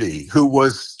Rudy, who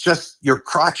was just your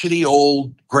crotchety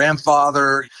old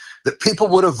grandfather that people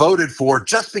would have voted for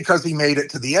just because he made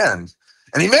it to the end.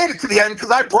 And he made it to the end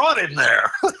because I brought him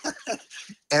there.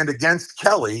 And against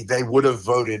Kelly, they would have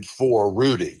voted for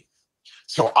Rudy.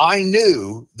 So I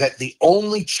knew that the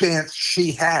only chance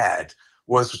she had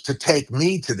was to take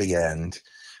me to the end,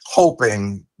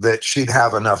 hoping that she'd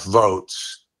have enough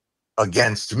votes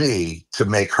against me to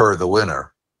make her the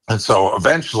winner. And so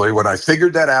eventually, when I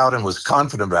figured that out and was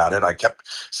confident about it, I kept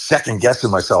second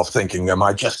guessing myself, thinking, am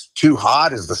I just too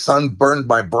hot? Has the sun burned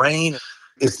my brain?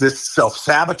 Is this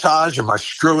self-sabotage? Am I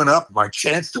screwing up my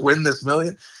chance to win this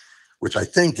million? Which I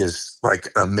think is like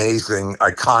an amazing,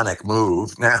 iconic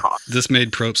move now. This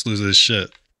made Probst lose his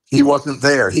shit. He wasn't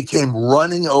there. He came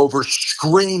running over,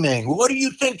 screaming, what do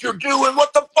you think you're doing?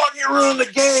 What the fuck? You ruined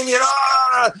the game.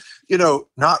 You know,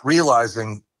 not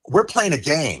realizing we're playing a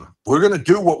game. We're going to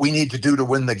do what we need to do to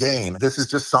win the game. This is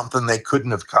just something they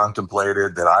couldn't have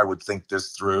contemplated, that I would think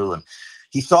this through. And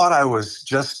he thought I was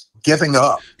just giving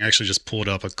up. I actually just pulled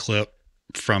up a clip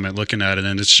from it, looking at it,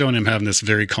 and it's showing him having this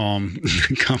very calm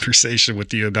conversation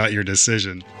with you about your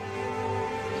decision.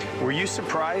 Were you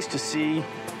surprised to see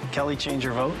Kelly change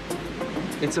her vote?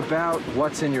 It's about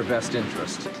what's in your best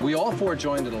interest. We all 4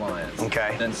 joined an alliance.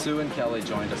 Okay. Then Sue and Kelly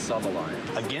joined a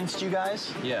sub-alliance. Against you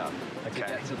guys? Yeah. Okay. To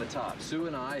get to the top. Sue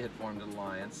and I had formed an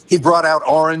alliance. He brought out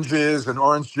oranges and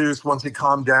orange juice once he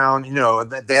calmed down, you know,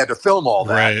 and they had to film all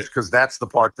that because that's the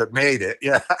part that made it.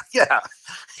 Yeah. Yeah.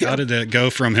 How did it go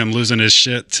from him losing his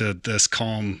shit to this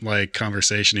calm, like,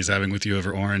 conversation he's having with you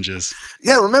over oranges?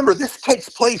 Yeah. Remember, this takes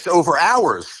place over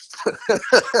hours.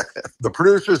 The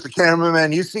producers, the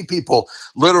cameraman, you see people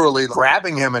literally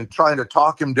grabbing him and trying to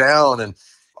talk him down. And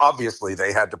Obviously,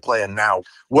 they had to plan now.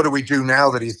 What do we do now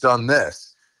that he's done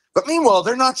this? But meanwhile,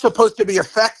 they're not supposed to be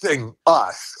affecting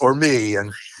us or me.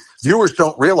 And viewers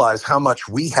don't realize how much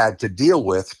we had to deal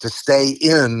with to stay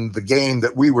in the game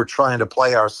that we were trying to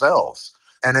play ourselves.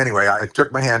 And anyway, I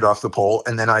took my hand off the pole,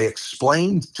 and then I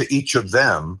explained to each of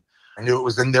them, I knew it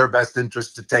was in their best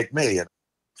interest to take me. And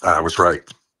I was right.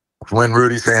 When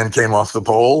Rudy's hand came off the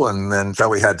pole and then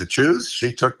Kelly had to choose,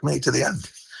 she took me to the end.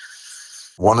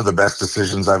 One of the best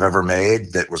decisions I've ever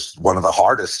made. That was one of the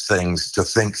hardest things to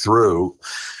think through.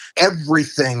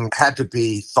 Everything had to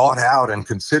be thought out and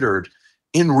considered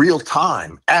in real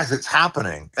time as it's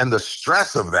happening. And the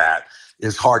stress of that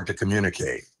is hard to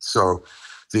communicate. So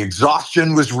the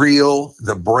exhaustion was real,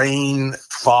 the brain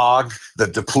fog, the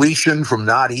depletion from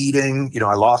not eating.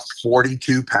 I lost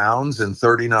 42 pounds in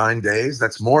 39 days.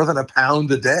 That's more than a pound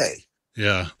a day.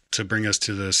 Yeah. To bring us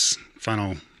to this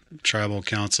final tribal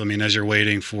council, I mean, as you're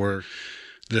waiting for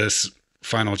this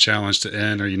final challenge to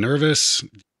end, are you nervous?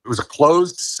 It was a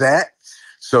closed set,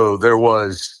 so there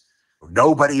was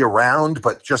nobody around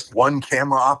but just one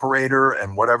camera operator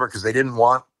and whatever, because they didn't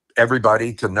want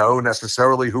everybody to know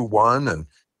necessarily who won. And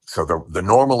so the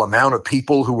normal amount of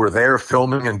people who were there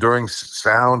filming and doing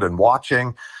sound and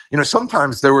watching,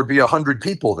 sometimes there would be 100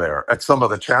 people there at some of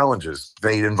the challenges.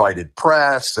 They invited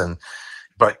press,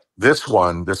 but this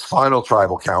final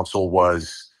tribal council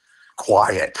was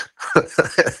quiet.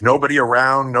 Nobody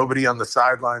around, nobody on the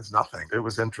sidelines, nothing. It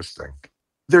was interesting.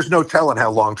 There's no telling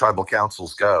how long tribal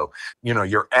councils go.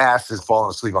 Your ass is falling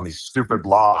asleep on these stupid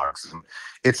logs.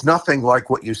 It's nothing like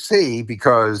what you see,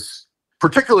 because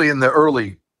particularly in the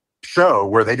early show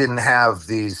where they didn't have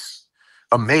these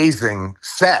amazing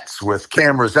sets with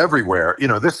cameras everywhere.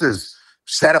 This is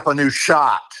set up a new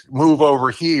shot, move over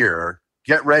here,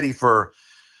 get ready for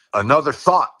another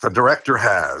thought the director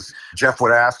has. Jeff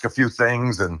would ask a few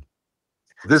things, and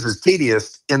this is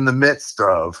tedious in the midst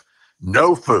of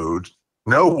no food,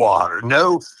 no water,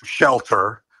 no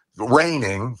shelter,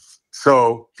 raining.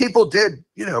 So people did,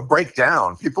 break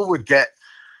down. People would get,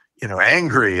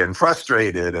 angry and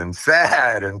frustrated and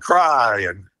sad and cry,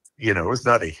 and, it was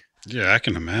nutty. Yeah, I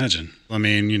can imagine. I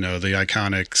mean, the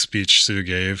iconic speech Sue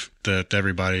gave that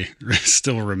everybody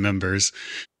still remembers.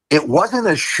 It wasn't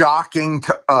as shocking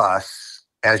to us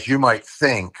as you might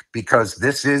think, because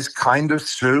this is kind of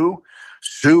Sue.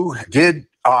 Sue did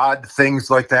odd things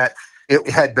like that. It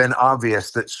had been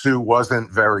obvious that Sue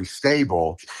wasn't very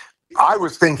stable. I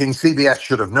was thinking CBS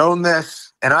should have known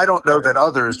this, and I don't know that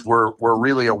others were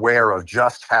really aware of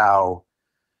just how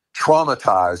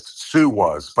traumatized Sue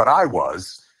was, but I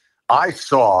was. I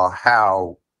saw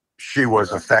how she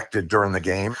was affected during the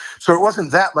game, so it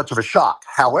wasn't that much of a shock.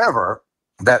 However,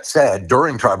 that said,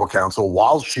 during tribal council,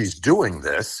 while she's doing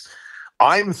this,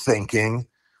 I'm thinking,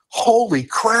 holy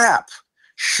crap,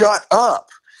 shut up.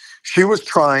 She was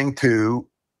trying to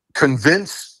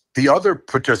convince the other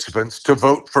participants to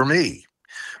vote for me,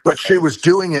 but she was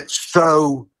doing it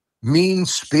so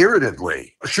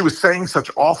mean-spiritedly. She was saying such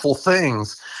awful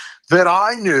things that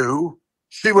I knew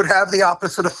she would have the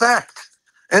opposite effect.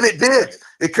 And it did.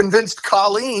 It convinced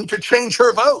Colleen to change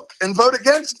her vote and vote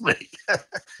against me.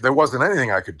 There wasn't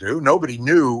anything I could do. Nobody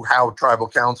knew how tribal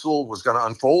council was going to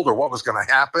unfold or what was going to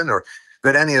happen or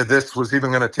that any of this was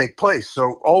even going to take place.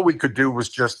 So all we could do was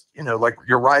just, like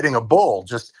you're riding a bull,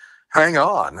 just hang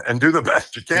on and do the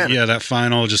best you can. Yeah, that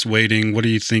final, just waiting. What are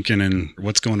you thinking and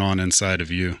what's going on inside of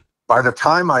you? By the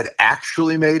time I'd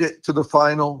actually made it to the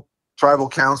final tribal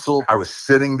council, I was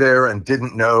sitting there and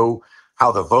didn't know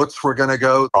how the votes were going to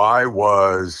go. I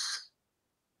was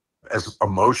as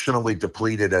emotionally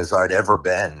depleted as I'd ever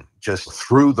been, just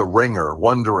through the ringer,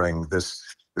 wondering this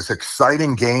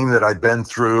exciting game that I'd been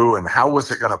through and how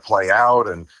was it going to play out,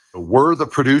 and were the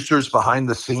producers behind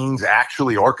the scenes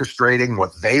actually orchestrating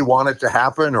what they wanted to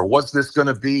happen, or was this going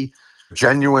to be a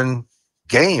genuine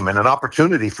game and an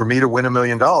opportunity for me to win $1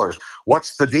 million?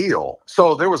 What's the deal?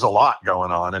 So there was a lot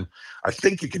going on, and I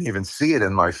think you can even see it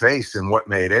in my face in What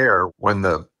Made Air when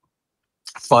the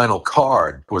final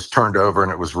card was turned over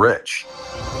and it was Rich.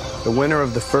 The winner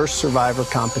of the first Survivor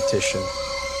competition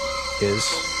is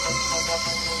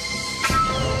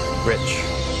Rich.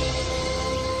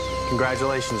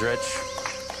 Congratulations, Rich.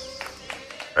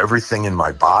 Everything in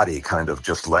my body kind of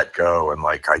just let go and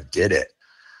like I did it.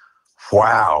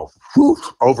 Wow. Whew.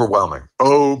 Overwhelming.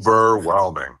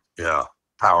 Yeah.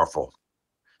 Powerful.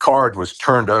 Card was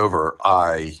turned over.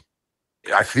 I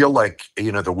feel like,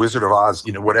 the Wizard of Oz,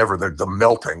 whatever, the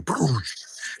melting.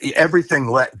 Everything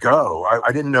let go.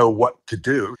 I didn't know what to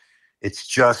do. It's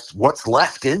just what's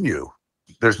left in you.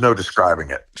 There's no describing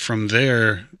it. From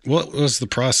there, what was the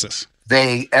process?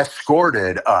 They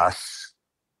escorted us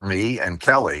me and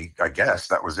Kelly, I guess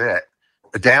that was it,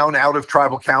 down out of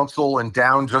tribal council and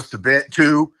down just a bit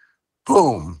to,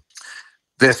 boom,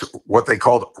 this, what they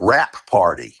called rap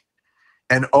party.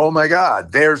 And oh my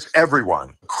God, there's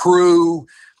everyone, crew,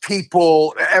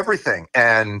 people, everything.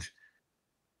 And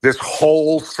this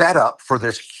whole setup for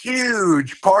this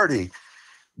huge party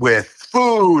with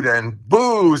food and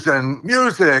booze and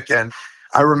music. And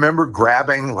I remember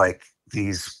grabbing like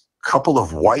these couple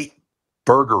of white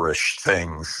burgerish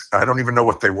things. I don't even know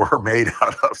what they were made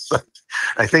out of.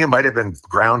 I think it might have been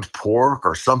ground pork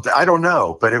or something. I don't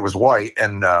know, but it was white.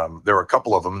 And there were a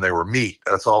couple of them. They were meat.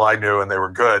 That's all I knew. And they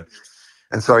were good.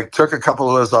 And so I took a couple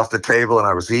of those off the table and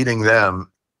I was eating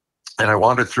them. And I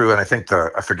wandered through, and I think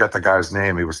I forget the guy's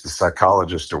name. He was the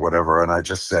psychologist or whatever. And I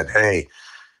just said, hey,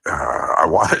 I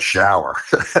want a shower.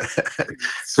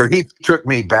 So he took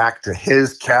me back to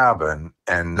his cabin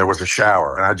and there was a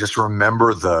shower. And I just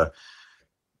remember the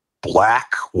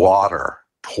black water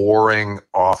pouring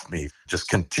off me just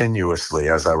continuously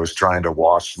as I was trying to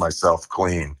wash myself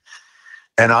clean.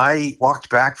 And I walked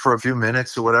back for a few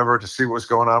minutes or whatever to see what was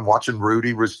going on, watching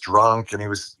Rudy was drunk and he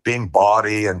was being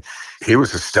bawdy and he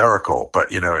was hysterical,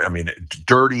 but, you know, I mean,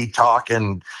 dirty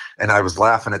talking. And I was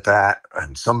laughing at that.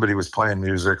 And somebody was playing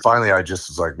music. Finally, I just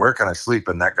was like, where can I sleep?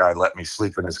 And that guy let me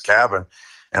sleep in his cabin.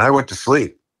 And I went to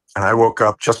sleep. And I woke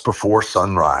up just before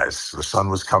sunrise. The sun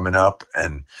was coming up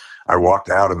and I walked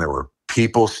out and there were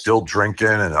people still drinking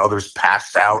and others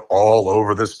passed out all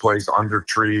over this place under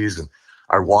trees. And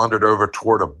I wandered over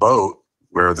toward a boat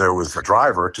where there was a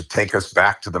driver to take us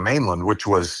back to the mainland, which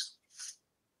was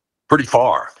pretty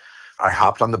far. I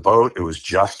hopped on the boat. It was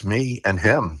just me and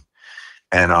him.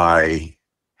 And I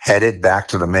headed back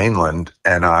to the mainland.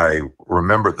 And I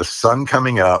remember the sun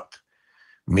coming up,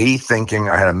 me thinking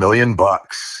I had $1 million.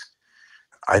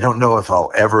 I don't know if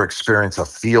I'll ever experience a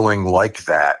feeling like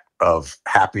that of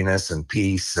happiness and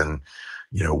peace and,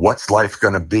 you know, what's life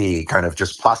going to be, kind of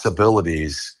just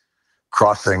possibilities.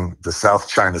 Crossing the South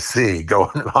China Sea,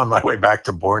 going on my way back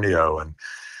to Borneo. And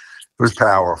it was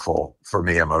powerful for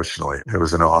me emotionally. It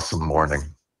was an awesome morning.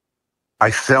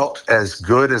 I felt as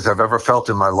good as I've ever felt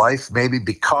in my life, maybe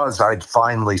because I'd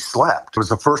finally slept. It was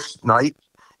the first night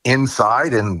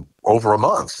inside in over a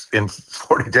month, in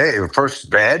 40 days. First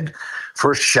bed,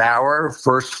 first shower,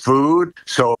 first food.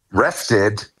 So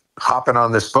rested, hopping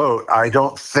on this boat. I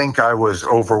don't think I was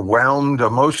overwhelmed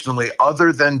emotionally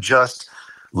other than just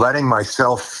letting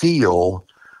myself feel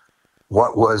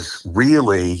what was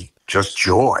really just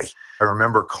joy. I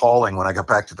remember calling when I got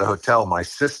back to the hotel, my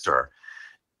sister,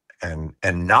 and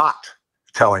not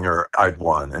telling her I'd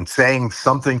won and saying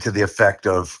something to the effect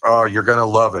of, oh, you're going to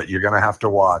love it. You're going to have to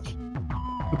watch.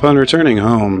 Upon returning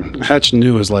home, Hatch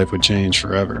knew his life would change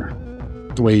forever.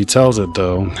 The way he tells it,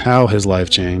 though, how his life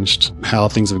changed, how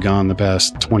things have gone the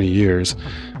past 20 years,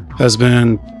 has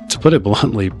been, to put it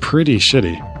bluntly, pretty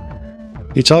shitty.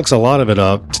 He chalks a lot of it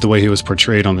up to the way he was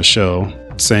portrayed on the show,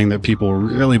 saying that people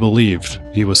really believed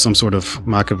he was some sort of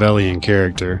Machiavellian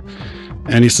character,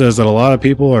 and he says that a lot of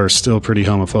people are still pretty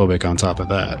homophobic on top of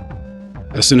that.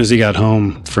 As soon as he got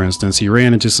home, for instance, he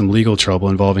ran into some legal trouble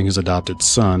involving his adopted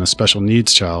son, a special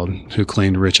needs child, who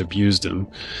claimed Rich abused him.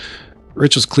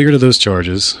 Rich was cleared of those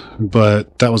charges,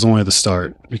 but that was only the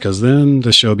start, because then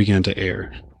the show began to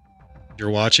air. You're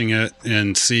watching it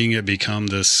and seeing it become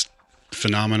this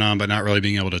phenomenon, but not really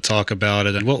being able to talk about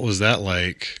it. And what was that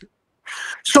like?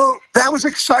 So that was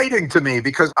exciting to me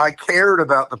because I cared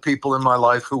about the people in my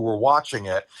life who were watching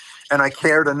it, and I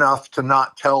cared enough to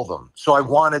not tell them. So I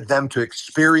wanted them to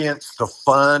experience the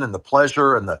fun and the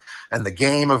pleasure and the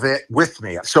game of it with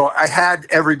me. So I had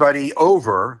everybody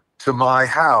over to my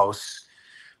house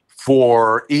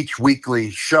for each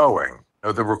weekly showing.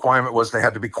 The requirement was they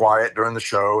had to be quiet during the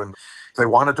show, and they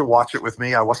wanted to watch it with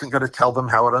me. I wasn't going to tell them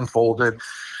how it unfolded.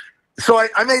 So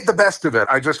I made the best of it.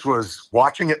 I just was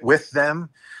watching it with them,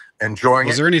 enjoying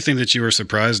it. Was there anything that you were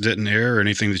surprised didn't air, or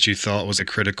anything that you thought was a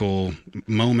critical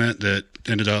moment that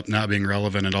ended up not being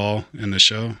relevant at all in the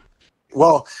show?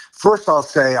 Well, first I'll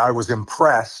say I was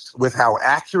impressed with how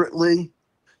accurately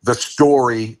the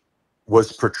story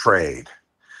was portrayed.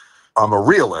 I'm a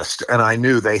realist, and I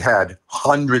knew they had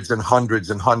hundreds and hundreds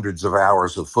and hundreds of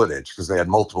hours of footage because they had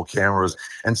multiple cameras,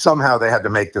 and somehow they had to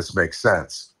make this make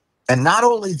sense. And not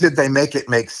only did they make it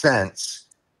make sense,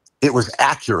 it was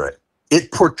accurate.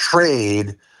 It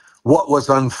portrayed what was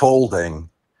unfolding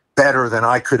better than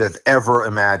I could have ever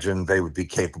imagined they would be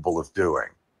capable of doing.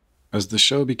 As the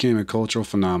show became a cultural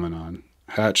phenomenon,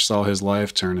 Hatch saw his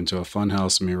life turn into a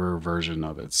funhouse mirror version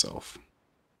of itself.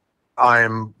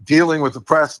 I'm dealing with the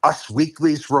press. Us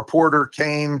Weekly's reporter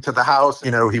came to the house.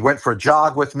 You know, he went for a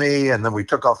jog with me, and then we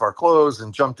took off our clothes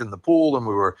and jumped in the pool, and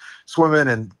we were swimming,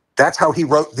 and that's how he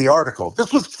wrote the article.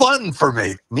 This was fun for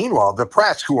me. Meanwhile, the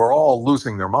press, who are all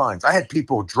losing their minds. I had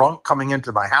people drunk coming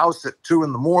into my house at 2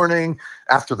 a.m.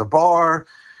 after the bar.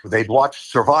 They'd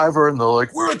watch Survivor, and they're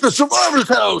like, we're at the Survivor's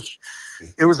house.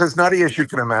 It was as nutty as you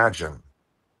can imagine.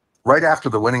 Right after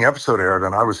the winning episode aired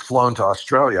and I was flown to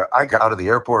Australia, I got out of the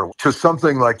airport to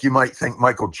something like you might think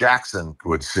Michael Jackson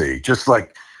would see, just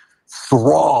like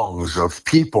throngs of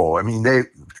people. I mean,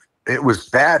 it was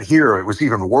bad here. It was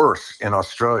even worse in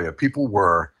Australia. People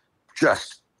were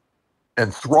just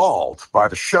enthralled by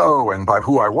the show and by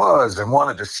who I was and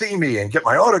wanted to see me and get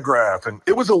my autograph. And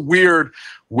it was a weird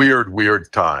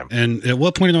time. And at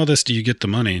what point in all this do you get the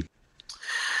money?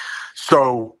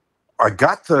 So I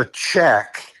got the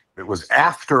check. It was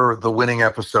after the winning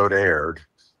episode aired,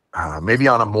 maybe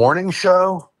on a morning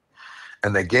show,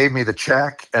 and they gave me the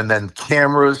check, and then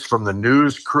cameras from the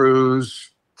news crews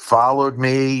followed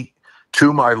me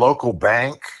to my local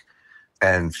bank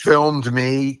and filmed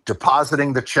me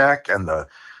depositing the check, and the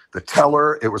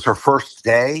teller, it was her first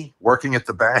day working at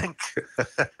the bank,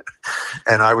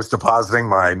 and I was depositing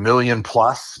my $1 million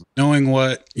plus. Knowing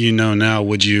what you know now,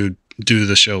 would you do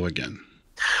the show again?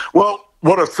 Well,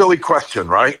 what a silly question,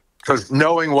 right? Because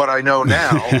knowing what I know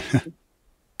now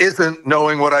isn't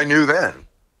knowing what I knew then.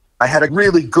 I had a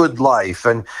really good life,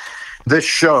 and this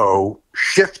show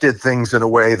shifted things in a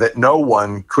way that no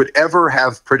one could ever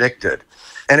have predicted.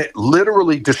 And it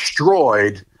literally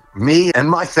destroyed me and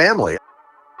my family.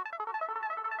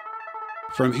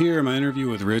 From here, my interview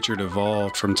with Richard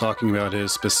evolved from talking about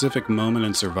his specific moment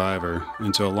in Survivor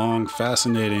into a long,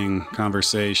 fascinating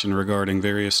conversation regarding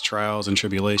various trials and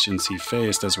tribulations he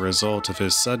faced as a result of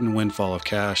his sudden windfall of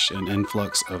cash and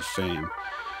influx of fame.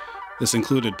 This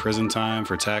included prison time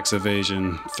for tax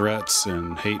evasion, threats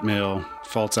and hate mail,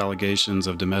 false allegations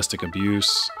of domestic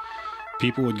abuse.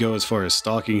 People would go as far as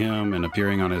stalking him and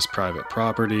appearing on his private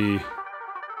property.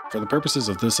 For the purposes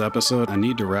of this episode, I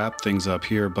need to wrap things up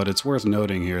here, but it's worth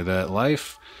noting here that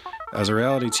life as a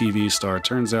reality TV star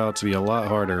turns out to be a lot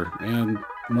harder and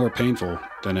more painful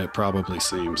than it probably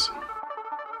seems.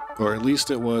 Or at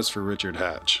least it was for Richard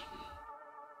Hatch.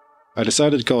 I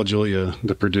decided to call Julia,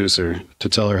 the producer, to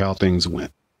tell her how things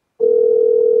went.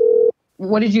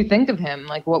 What did you think of him?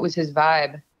 Like, what was his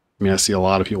vibe? I mean, I see a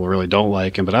lot of people really don't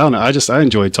like him, but I don't know. I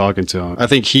enjoyed talking to him. I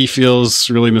think he feels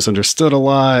really misunderstood a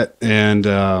lot, and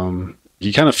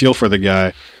you kind of feel for the guy.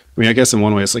 I mean, I guess in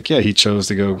one way, it's like, yeah, he chose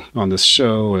to go on this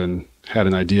show and had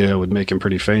an idea it would make him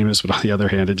pretty famous, but on the other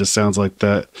hand, it just sounds like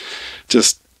that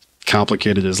just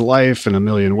complicated his life in a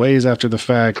million ways after the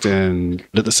fact, and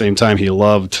at the same time, he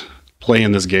loved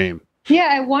playing this game. Yeah,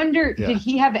 I wonder, did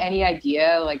he have any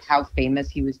idea, like, how famous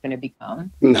he was going to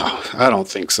become? No, I don't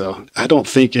think so. I don't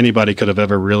think anybody could have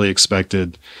ever really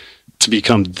expected to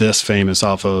become this famous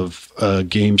off of a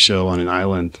game show on an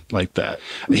island like that.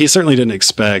 He certainly didn't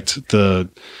expect the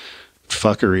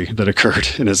fuckery that occurred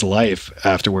in his life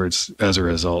afterwards as a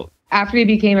result. After he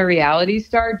became a reality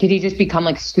star, did he just become,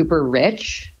 like, super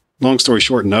rich? Long story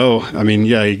short, no. I mean,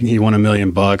 yeah, he won $1 million,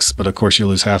 but of course you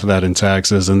lose half of that in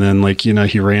taxes. And then, like, you know,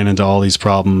 he ran into all these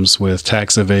problems with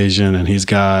tax evasion, and he's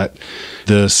got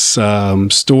this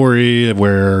story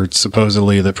where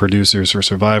supposedly the producers for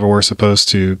Survivor were supposed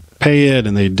to pay it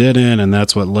and they didn't. And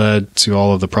that's what led to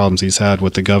all of the problems he's had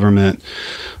with the government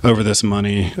over this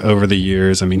money over the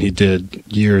years. I mean, he did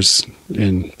years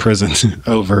in prison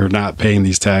over not paying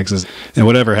these taxes. And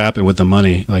whatever happened with the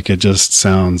money, like, it just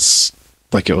sounds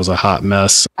like it was a hot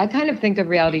mess. I kind of think of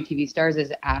reality TV stars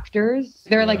as actors.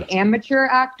 They're like amateur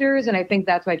actors, and I think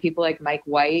that's why people like Mike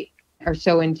White are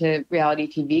so into reality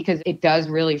TV, because it does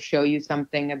really show you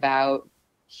something about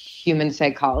human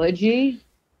psychology,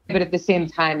 but at the same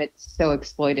time, it's so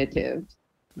exploitative.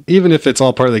 Even if it's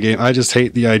all part of the game, I just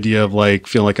hate the idea of, like,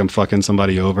 feeling like I'm fucking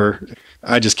somebody over.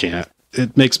 I just can't.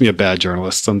 It makes me a bad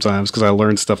journalist sometimes because I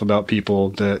learn stuff about people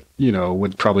that, you know,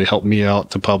 would probably help me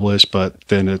out to publish, but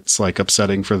then it's like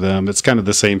upsetting for them. It's kind of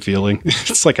the same feeling.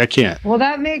 It's like, I can't. Well,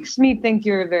 that makes me think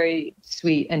you're a very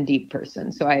sweet and deep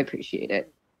person, so I appreciate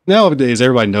it. Nowadays,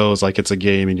 everybody knows, like, it's a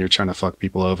game and you're trying to fuck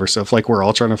people over. So if, like, we're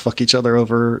all trying to fuck each other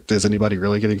over, is anybody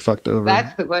really getting fucked over?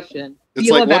 That's the question. It's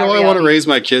like, what do I want to raise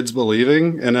my kids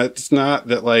believing? And it's not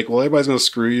that, like, well, everybody's going to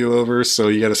screw you over, so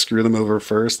you got to screw them over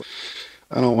first.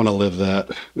 I don't want to live that.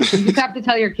 You just have to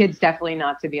tell your kids definitely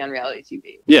not to be on reality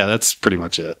TV. Yeah, that's pretty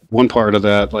much it. One part of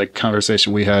that, like,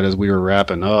 conversation we had as we were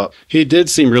wrapping up, he did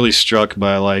seem really struck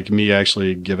by, like, me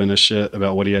actually giving a shit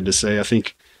about what he had to say. I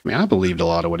think I mean, I believed a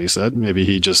lot of what he said. Maybe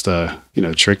he just,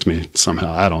 tricked me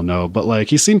somehow. I don't know. But, like,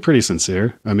 he seemed pretty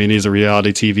sincere. I mean, he's a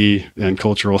reality TV and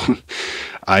cultural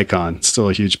icon. Still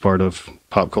a huge part of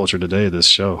pop culture today, this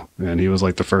show. And he was,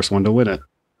 like, the first one to win it.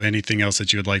 Anything else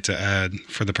that you would like to add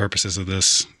for the purposes of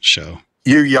this show?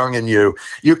 You young and you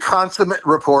consummate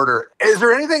reporter. Is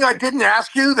there anything I didn't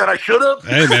ask you that I should have?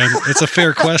 Hey, man, it's a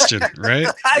fair question, right?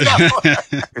 I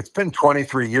know. It's been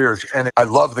 23 years, and I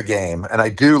love the game, and I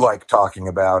do like talking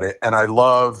about it, and I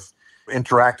love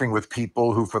interacting with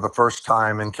people who for the first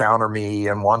time encounter me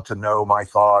and want to know my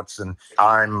thoughts, and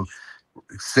I'm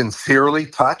sincerely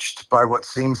touched by what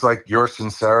seems like your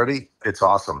sincerity. It's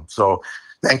awesome. So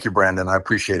thank you, Brandon. I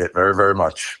appreciate it very, very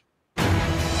much.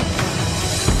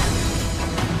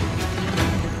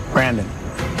 Brandon,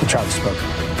 the child spoke.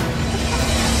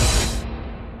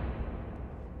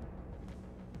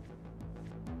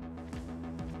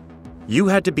 You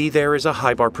Had to Be There is a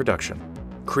High Bar production,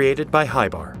 created by High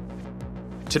Bar.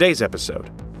 Today's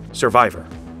episode, Survivor,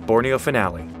 Borneo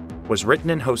Finale, was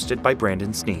written and hosted by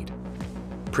Brandon Sneed.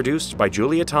 Produced by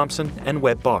Julia Thompson and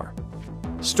Webb Barr.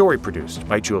 Story produced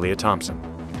by Julia Thompson.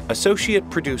 Associate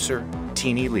producer,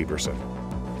 Teeny Lieberson.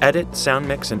 Edit, sound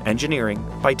mix, and engineering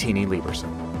by Teeny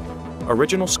Lieberson.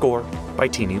 Original score by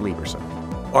Teeny Lieberson.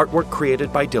 Artwork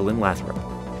created by Dylan Lathrop.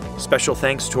 Special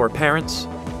thanks to our parents,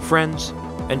 friends,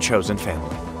 and chosen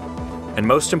family. And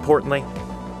most importantly,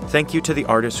 thank you to the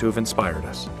artists who have inspired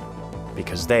us,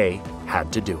 because they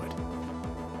had to do it.